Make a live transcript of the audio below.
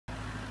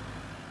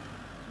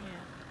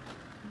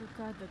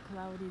God, the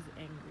cloud is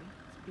angry.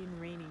 It's been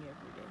raining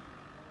every day.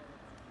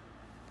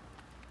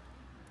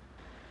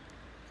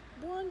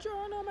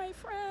 Buongiorno, my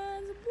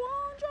friends.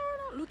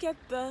 Buongiorno. Look at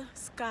the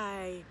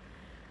sky.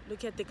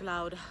 Look at the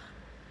cloud.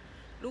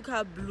 Look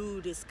how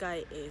blue the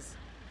sky is.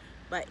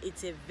 But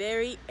it's a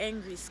very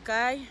angry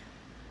sky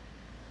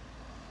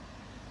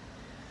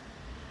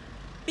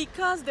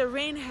because the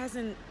rain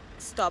hasn't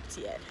stopped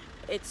yet.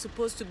 It's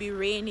supposed to be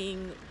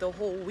raining the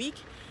whole week,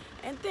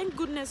 and thank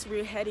goodness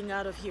we're heading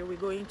out of here. We're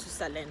going to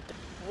Salento.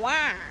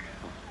 Wow,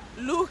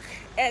 look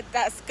at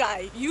that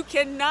sky. You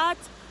cannot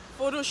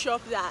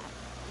Photoshop that.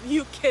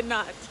 You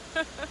cannot.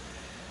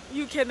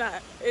 You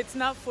cannot. It's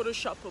not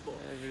Photoshoppable.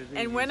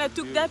 And when I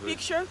took that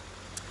picture,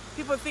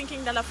 people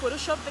thinking that I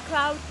photoshopped the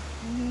cloud.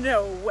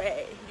 No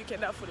way. You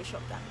cannot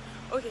Photoshop that.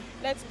 Okay,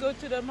 let's go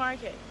to the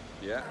market.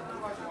 Yeah.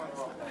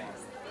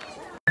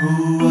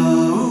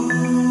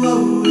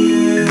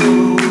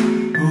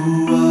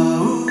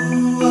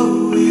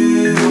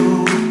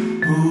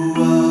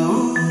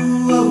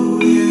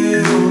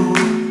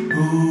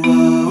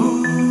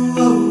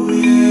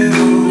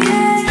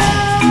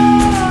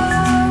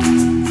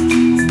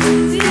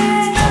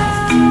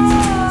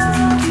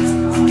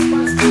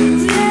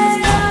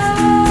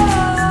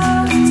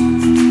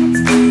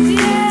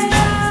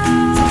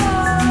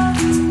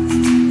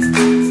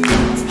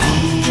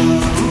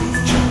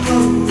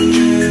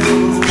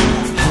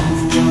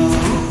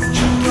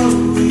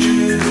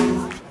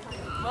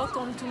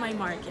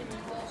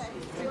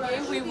 Today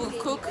we will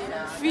cook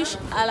fish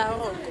à la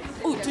roque.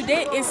 Oh,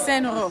 today is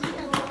Saint Roque.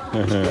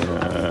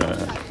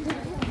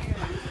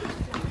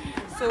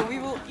 So we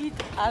will eat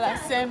à la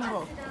Saint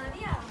Roque.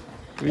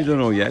 We don't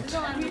know yet.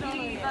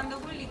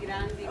 Okay.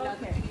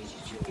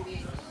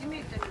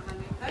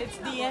 It's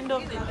the end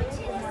of the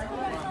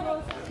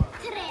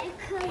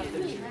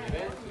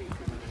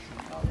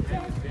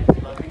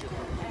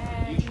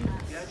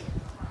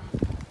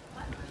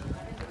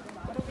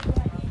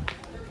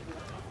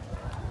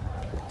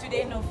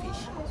Today no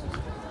fish.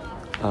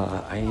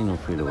 I don't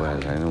feel well.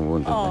 I don't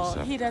want to mess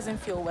up. He doesn't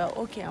feel well.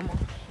 Okay, I'm gonna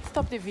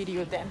stop the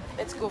video then.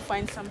 Let's go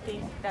find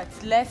something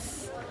that's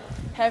less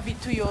heavy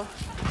to your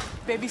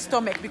baby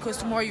stomach, because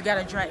tomorrow you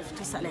gotta drive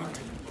to Salento.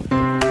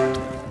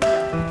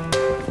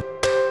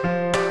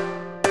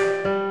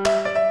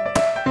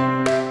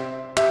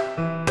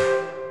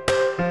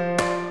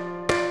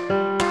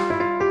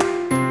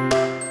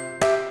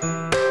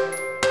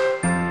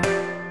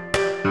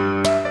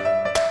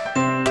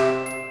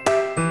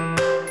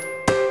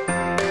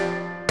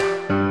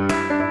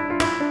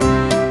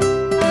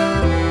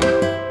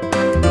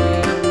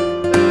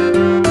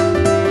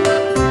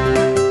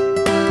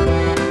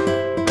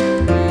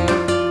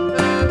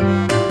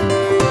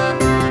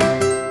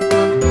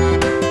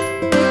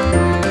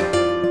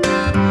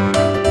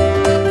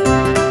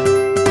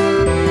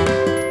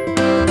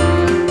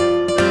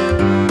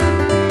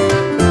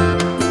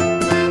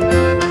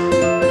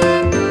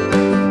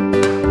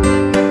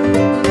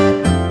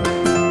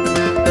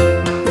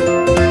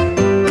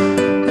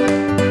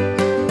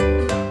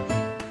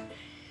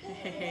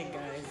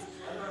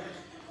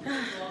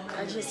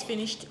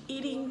 Finished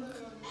eating,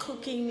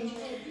 cooking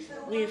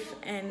with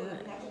an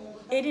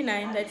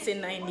 89, let's say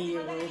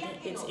 90-year-old.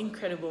 It's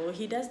incredible.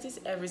 He does this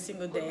every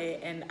single day,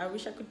 and I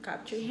wish I could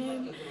capture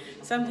him.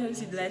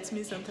 Sometimes he lets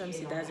me, sometimes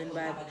he doesn't,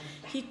 but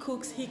he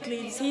cooks, he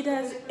cleans, he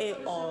does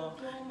it all.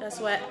 That's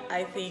why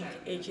I think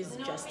age is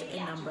just a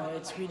number.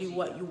 It's really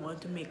what you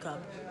want to make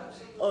up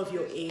of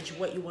your age,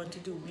 what you want to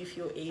do with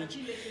your age.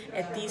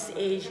 At this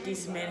age,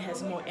 this man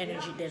has more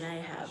energy than I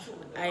have.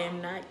 I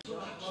am not.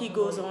 He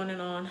goes on and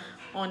on,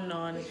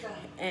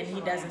 and he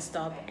doesn't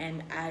stop,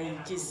 and I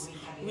just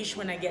wish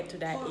when I get to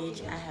that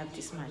age I have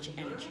this much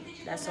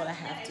energy. That's all I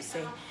have to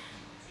say.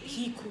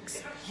 He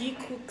cooks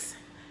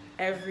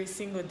every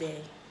single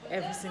day,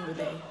 and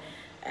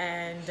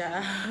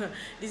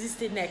this is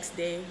the next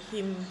day,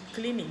 him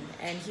cleaning,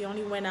 and he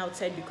only went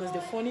outside because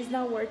the phone is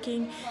not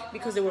working,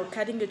 because they were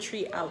cutting the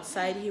tree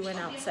outside. He went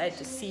outside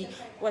to see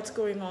what's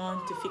going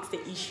on, to fix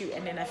the issue,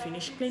 and then I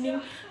finished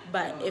cleaning.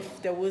 But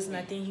if there was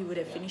nothing, he would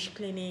have finished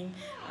cleaning.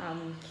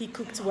 He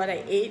cooked what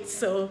I ate,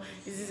 so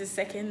this is the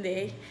second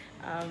day.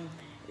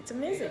 It's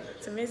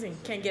amazing,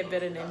 can't get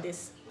better than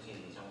this.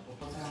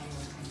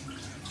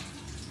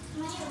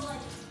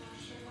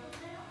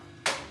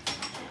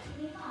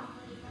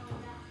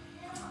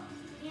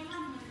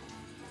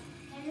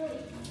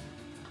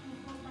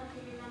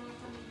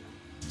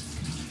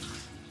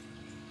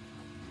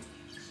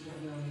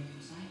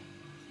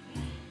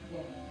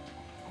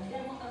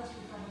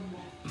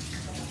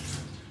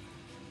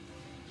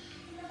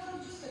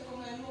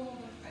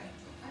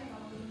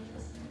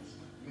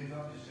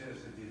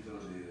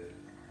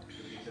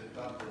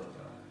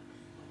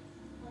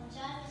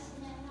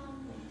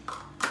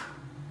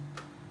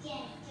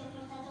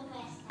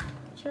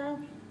 Ciao.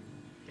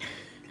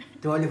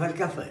 Ti voglio fare il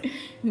caffè?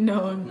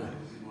 No,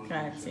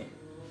 grazie.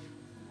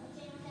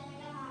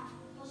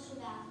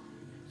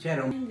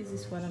 C'era un... And this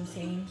is what I'm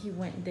saying. He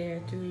went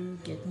there to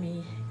get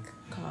me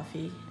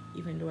coffee,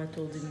 even though I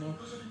told him no.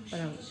 But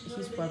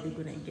he's probably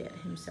gonna get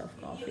himself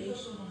coffee.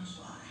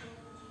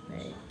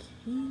 Like,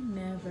 he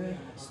never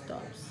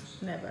stops.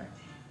 Never.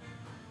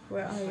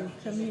 Where are you?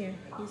 Come here.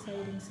 He's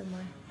hiding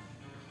somewhere.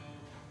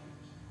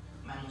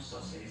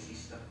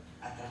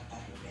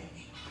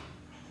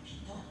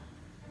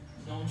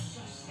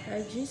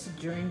 I just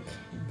drank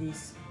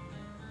this.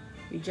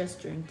 We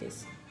just drank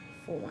this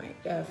for wine,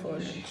 for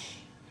lunch,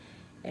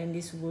 and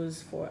this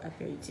was for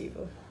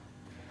aperitivo.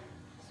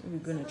 So we're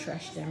gonna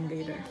trash them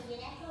later.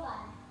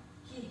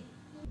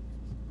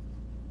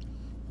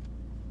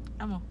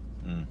 Amo,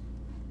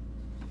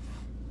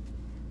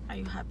 are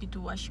you happy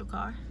to wash your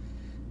car?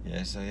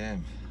 Yes, I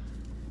am.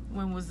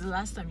 When was the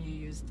last time you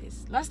used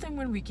this? Last time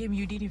when we came,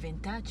 you didn't even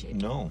touch it.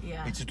 No,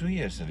 Yeah. it's 2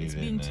 years. It's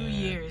been 2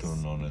 years.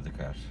 Turn on the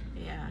car.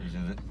 Yeah.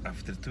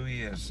 After 2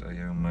 years, I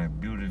have my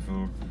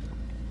beautiful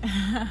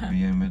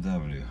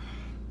BMW.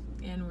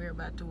 And we're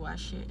about to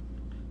wash it.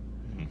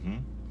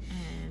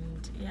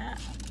 And yeah,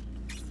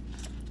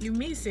 you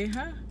miss it,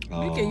 huh?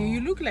 Look at you.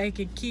 You look like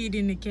a kid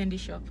in a candy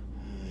shop.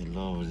 I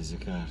love this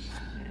car.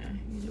 Yeah,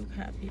 you look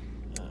happy.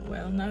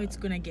 Well, now it's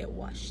gonna get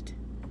washed.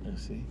 I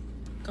see.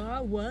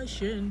 Car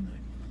washing.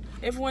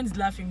 Everyone's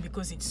laughing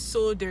because it's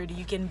so dirty.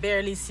 You can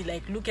barely see.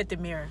 Like, look at the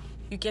mirror.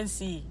 You can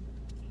see.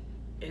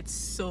 It's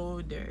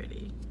so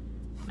dirty.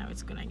 Now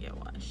it's gonna get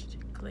washed,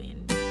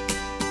 cleaned.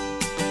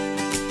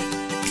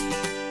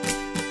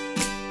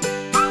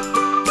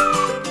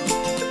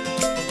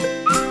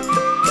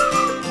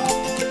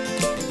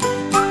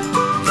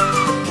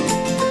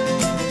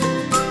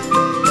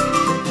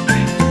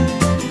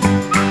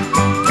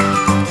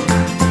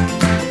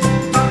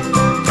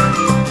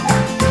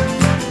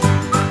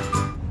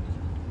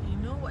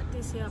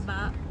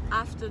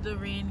 After the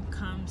rain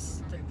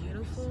comes the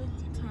beautiful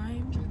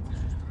time.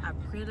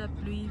 Après la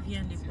pluie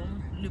vient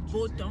le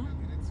beau temps.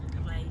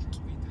 Like,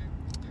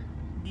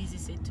 this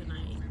is it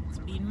tonight. It's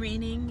been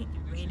raining,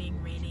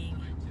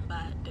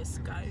 but the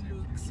sky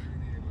looks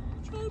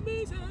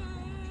amazing.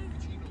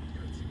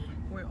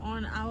 We're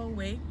on our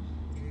way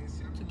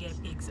to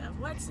get pizza.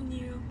 What's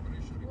new?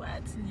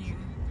 What's new?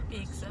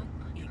 Pizza,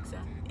 pizza,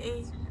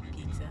 a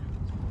pizza.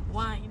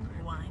 Wine,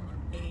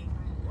 a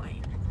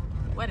wine.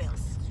 What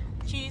else?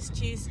 Cheese,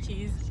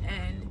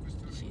 and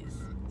cheese.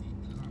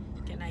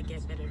 Can I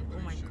get better? Oh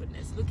my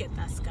goodness. Look at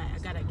that sky. I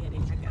gotta get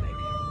it.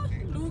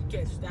 Look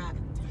at that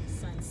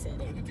sunset.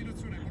 I mean,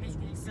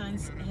 the sun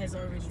has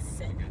already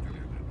set,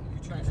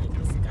 but like,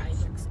 the sky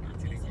looks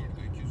amazing.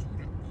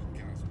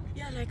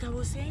 Yeah, like I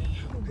was saying,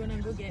 we're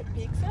gonna go get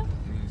pizza.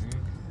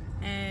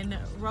 And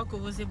Rocco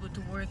was able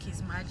to work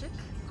his magic.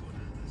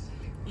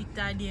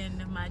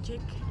 Italian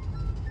magic.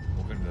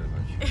 What kind of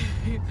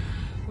magic?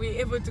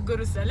 We're able to go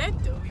to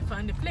Salento. We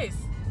found a place.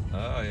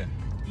 Oh, yeah.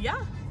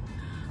 Yeah,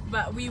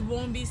 but we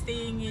won't be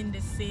staying in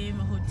the same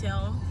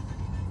hotel.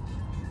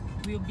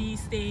 We'll be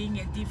staying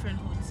at different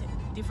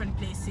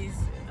places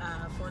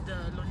for the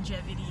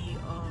longevity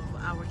of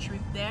our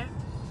trip there,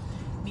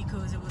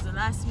 because it was a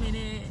last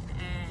minute,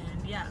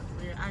 and yeah,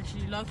 we're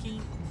actually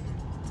lucky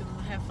to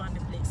have found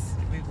a place.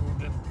 We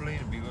couldn't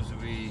plan because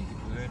we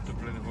had to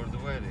plan for the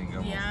wedding.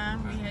 Yeah,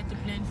 we had to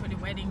plan for the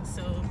wedding,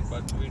 so.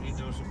 But we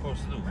need also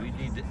supposed to do. We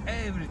need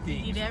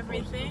everything. Need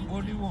everything.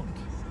 What do you want?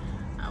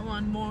 I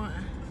want more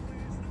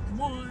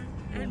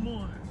and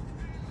more.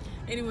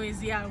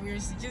 Anyways, yeah,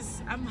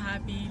 I'm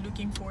happy,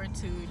 looking forward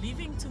to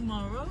leaving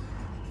tomorrow,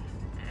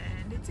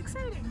 and it's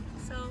exciting.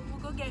 So we'll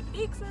go get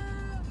pizza.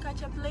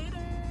 Catch up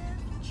later.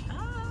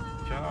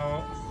 Ciao.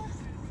 Ciao.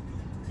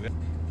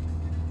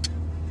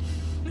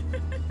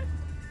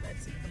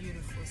 That's a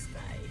beautiful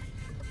sky.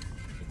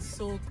 It's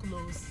so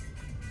close.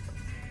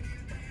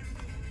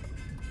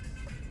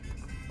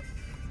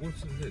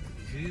 What's that?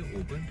 Is it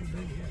open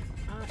today?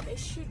 Yeah. It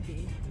should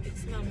be.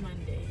 It's not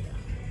Monday. Yeah.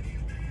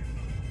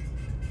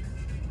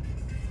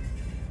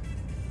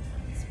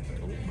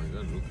 Oh my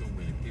God! Look how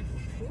many people.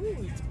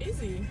 Ooh, it's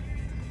busy.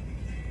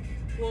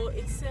 Well,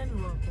 it's San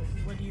Rocco.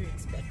 What do you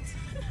expect?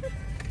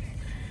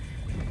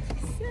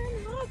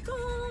 San Rocco.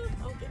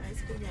 Okay,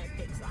 let's go get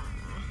pizza.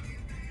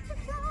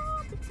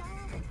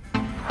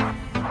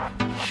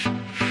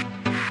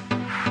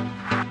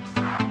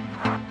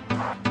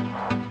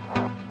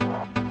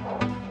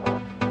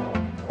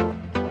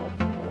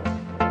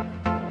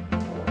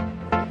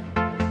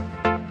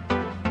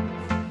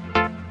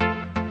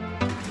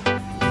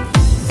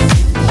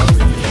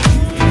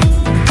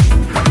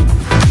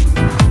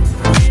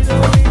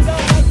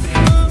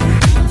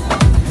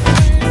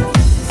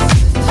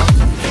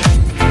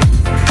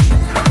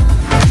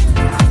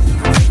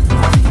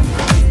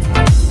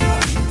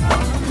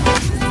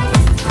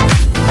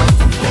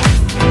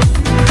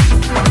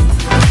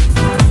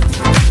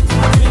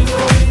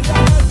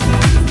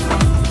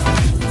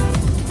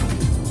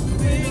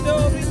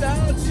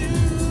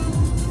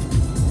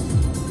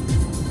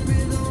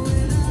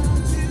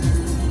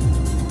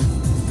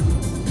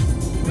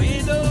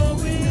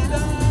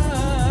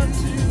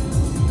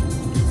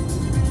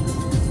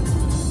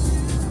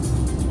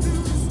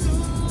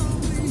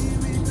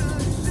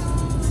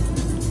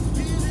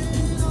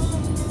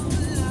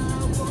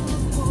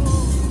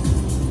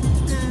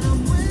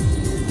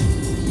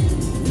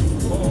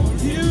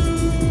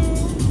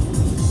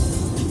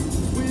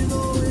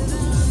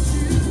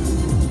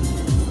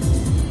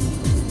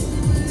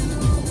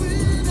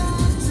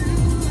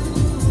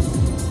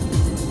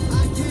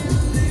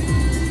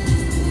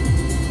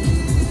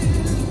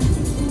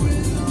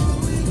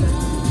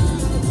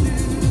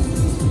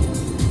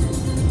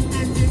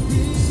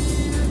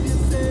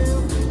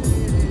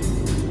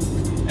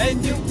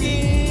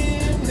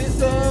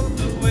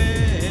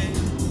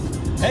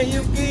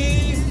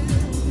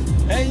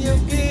 and you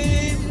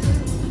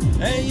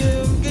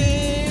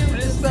give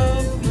the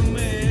stuff to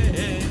me.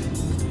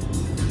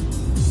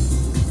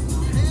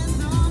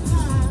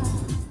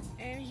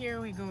 And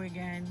here we go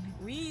again.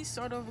 We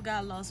sort of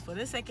got lost for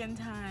the second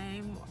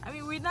time. I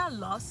mean, we're not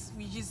lost,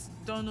 we just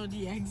don't know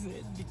the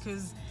exit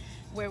because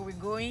where we're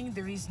going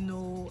there is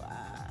no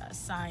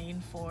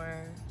sign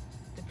for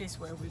the place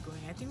where we're going.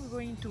 I think we're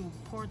going to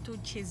Porto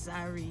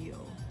Cesareo,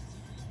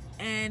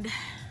 and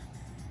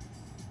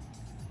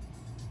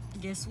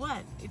guess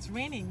what, it's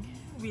raining.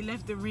 We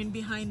left the rain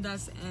behind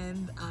us,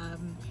 and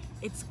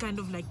it's kind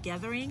of like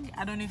gathering.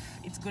 I don't know if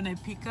it's gonna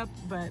pick up,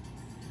 but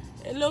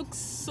it looks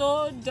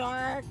so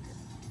dark.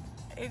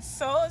 It's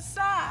so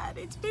sad.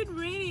 It's been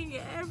raining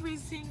every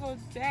single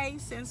day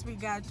since we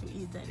got to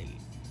Italy.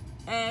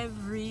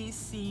 Every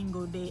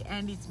single day,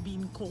 and it's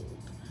been cold.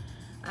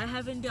 I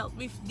haven't dealt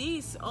with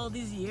this all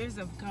these years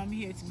I've come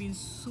here. It's been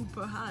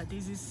super hot.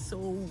 This is so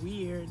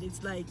weird.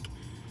 It's like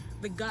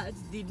the gods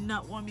did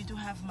not want me to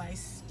have my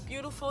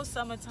beautiful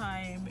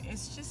summertime.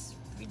 It's just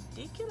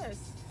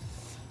ridiculous.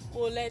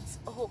 Well, let's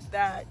hope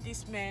that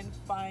this man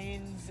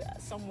finds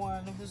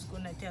someone who's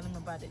gonna tell him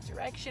about the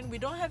direction. We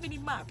don't have any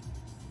map,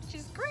 which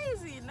is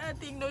crazy.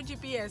 Nothing, no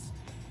GPS.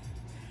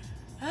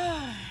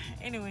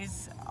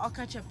 Anyways, I'll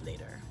catch up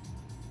later.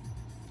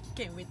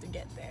 Can't wait to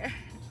get there.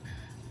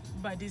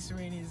 But this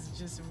rain is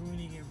just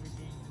ruining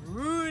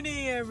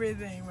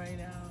everything right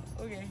now.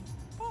 Okay,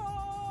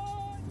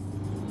 bye.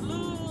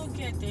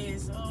 Look at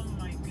this. Oh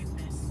my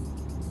goodness,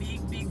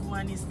 big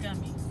one is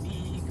coming.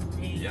 Big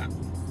rain. Yeah.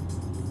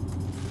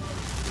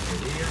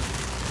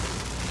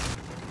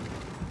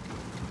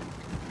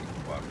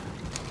 Wow.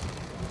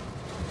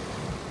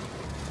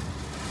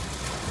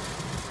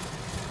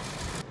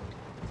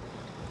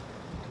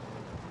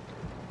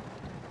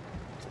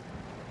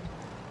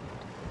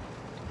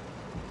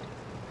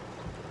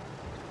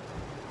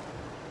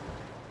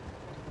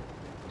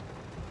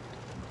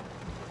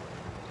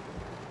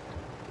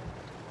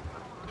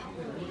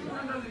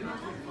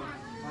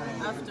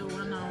 After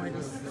 1 hour,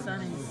 the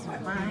sun is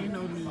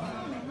finally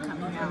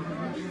coming out.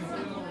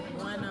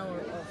 1 hour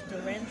of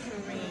torrential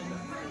rain.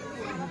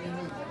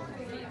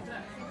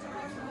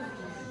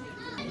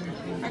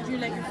 How do you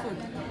like your food?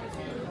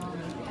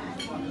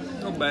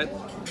 Not bad.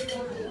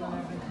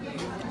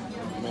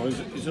 No,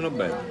 it's not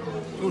bad.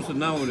 Also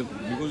now,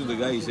 because the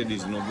guy said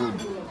it's not good,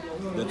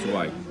 that's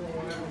why.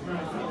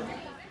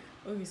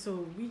 Okay,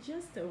 so we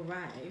just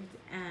arrived,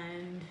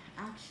 and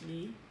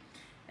actually,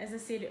 as I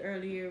said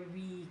earlier,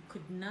 we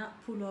could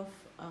not pull off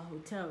a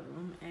hotel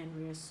room, and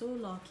we are so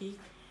lucky.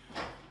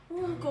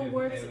 Uncle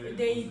works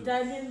the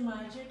Italian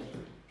magic.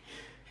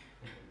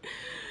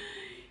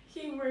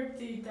 He worked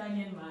the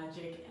Italian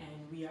magic,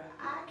 and we are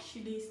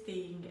actually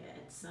staying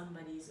at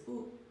somebody's.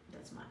 Oh,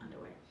 that's my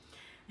underwear.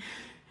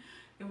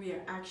 And we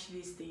are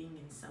actually staying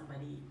in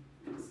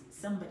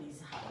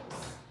somebody's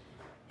house.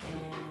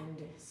 And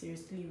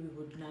seriously, we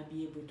would not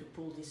be able to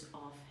pull this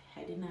off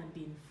had it not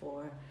been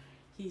for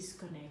his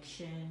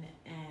connection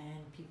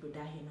and people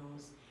that he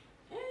knows.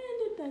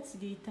 And that's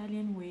the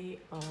Italian way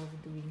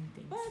of doing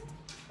things. But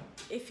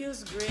it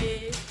feels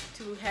great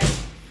to have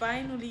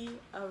finally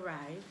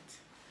arrived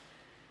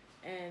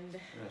and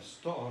A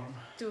storm.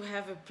 to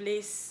have a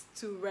place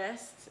to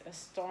rest. A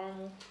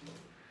storm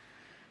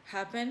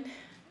happened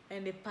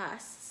and it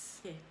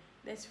passed. Yeah,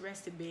 let's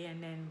rest a bit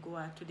and then go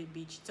out to the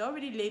beach. It's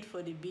already late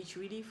for the beach,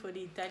 really, for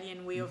the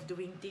Italian way of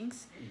doing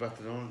things. But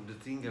no, the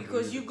thing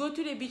Because you go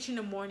to the beach in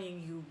the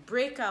morning, you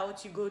break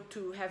out, you go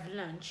to have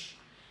lunch,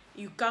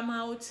 you come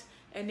out,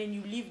 and then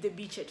you leave the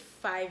beach at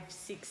 5,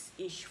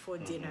 6-ish for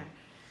dinner.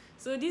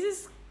 So this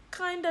is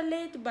kind of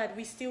late, but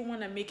we still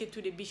want to make it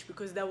to the beach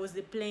because that was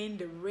the plan.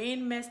 The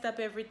rain messed up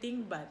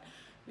everything, but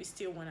we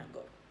still want to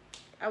go.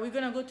 Are we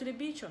going to go to the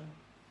beach or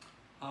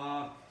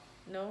no?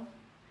 No?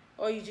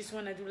 Or you just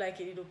want to do like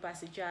a little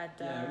passeggiata?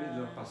 Yeah, we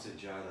do a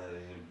passeggiata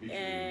in the beach.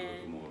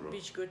 And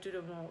beach go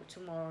to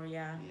tomorrow,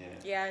 yeah.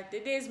 Yeah. The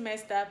day is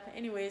messed up.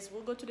 Anyways,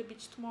 we'll go to the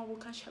beach tomorrow. We'll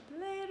catch up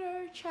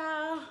later.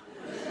 Ciao.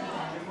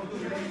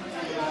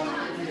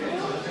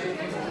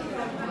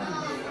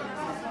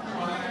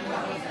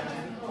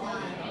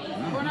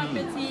 Bon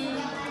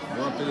appetit.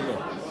 Bon appetito.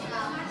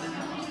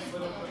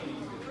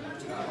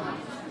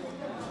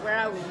 Where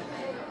are we?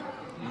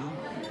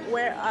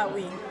 Where are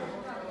we?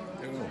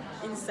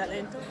 In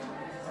Salento.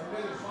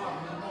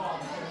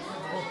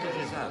 Porto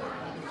Cesareo.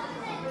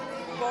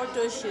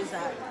 Porto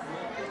Cesareo.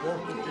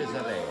 Porto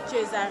Cesareo.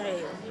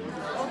 Cesareo.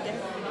 Okay.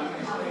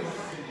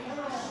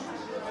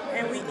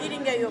 And we're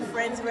eating at your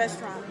friend's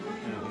restaurant.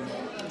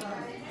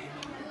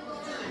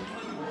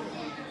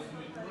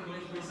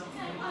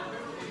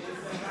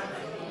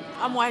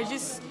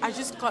 I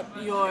just caught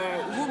your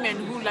woman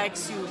who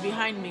likes you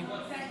behind me.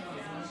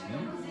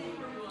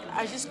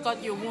 I just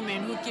caught your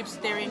woman who keeps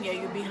staring at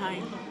you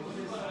behind.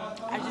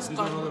 I just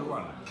caught Another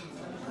one.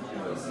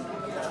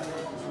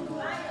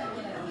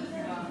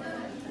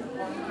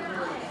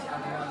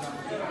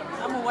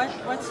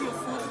 What's your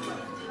food?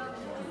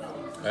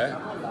 Eh?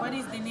 What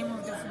is the name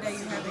of the food that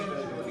you have?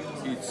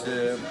 It's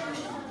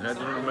I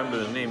don't remember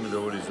the name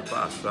of what is the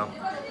pasta.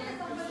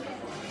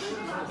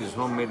 It's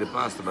homemade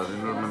pasta, but I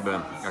don't remember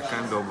a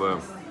kind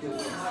of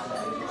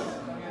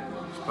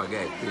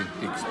spaghetti,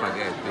 thick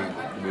spaghetti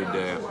with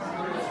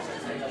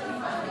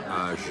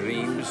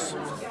shrimps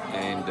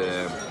and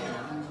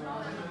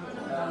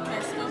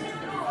Pesto.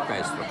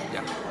 pesto.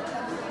 Yeah.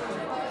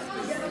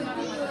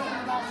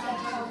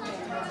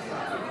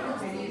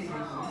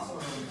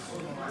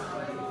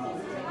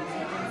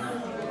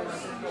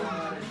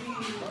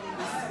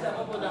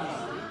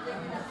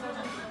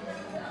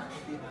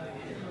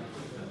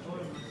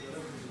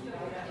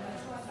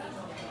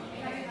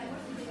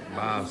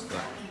 Basta.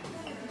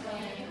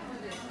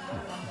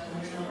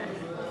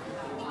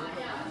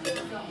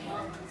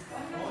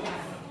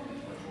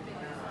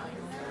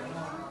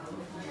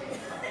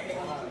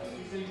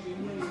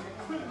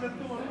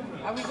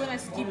 Are we gonna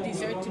skip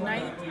dessert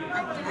tonight?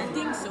 I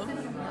think so.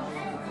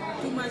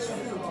 Too much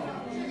food.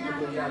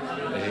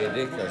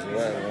 Ricas,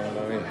 guarda,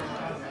 mamma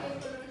mia.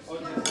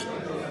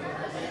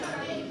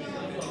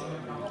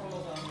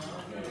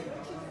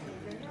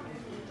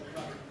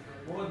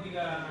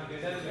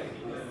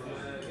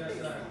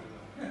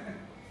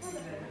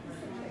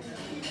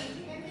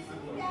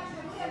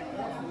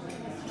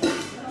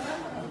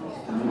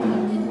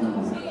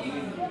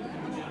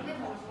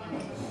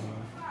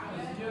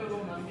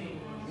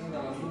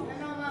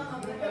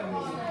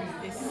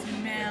 The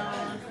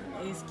smell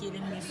is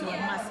killing me, so I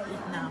must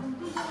eat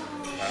now.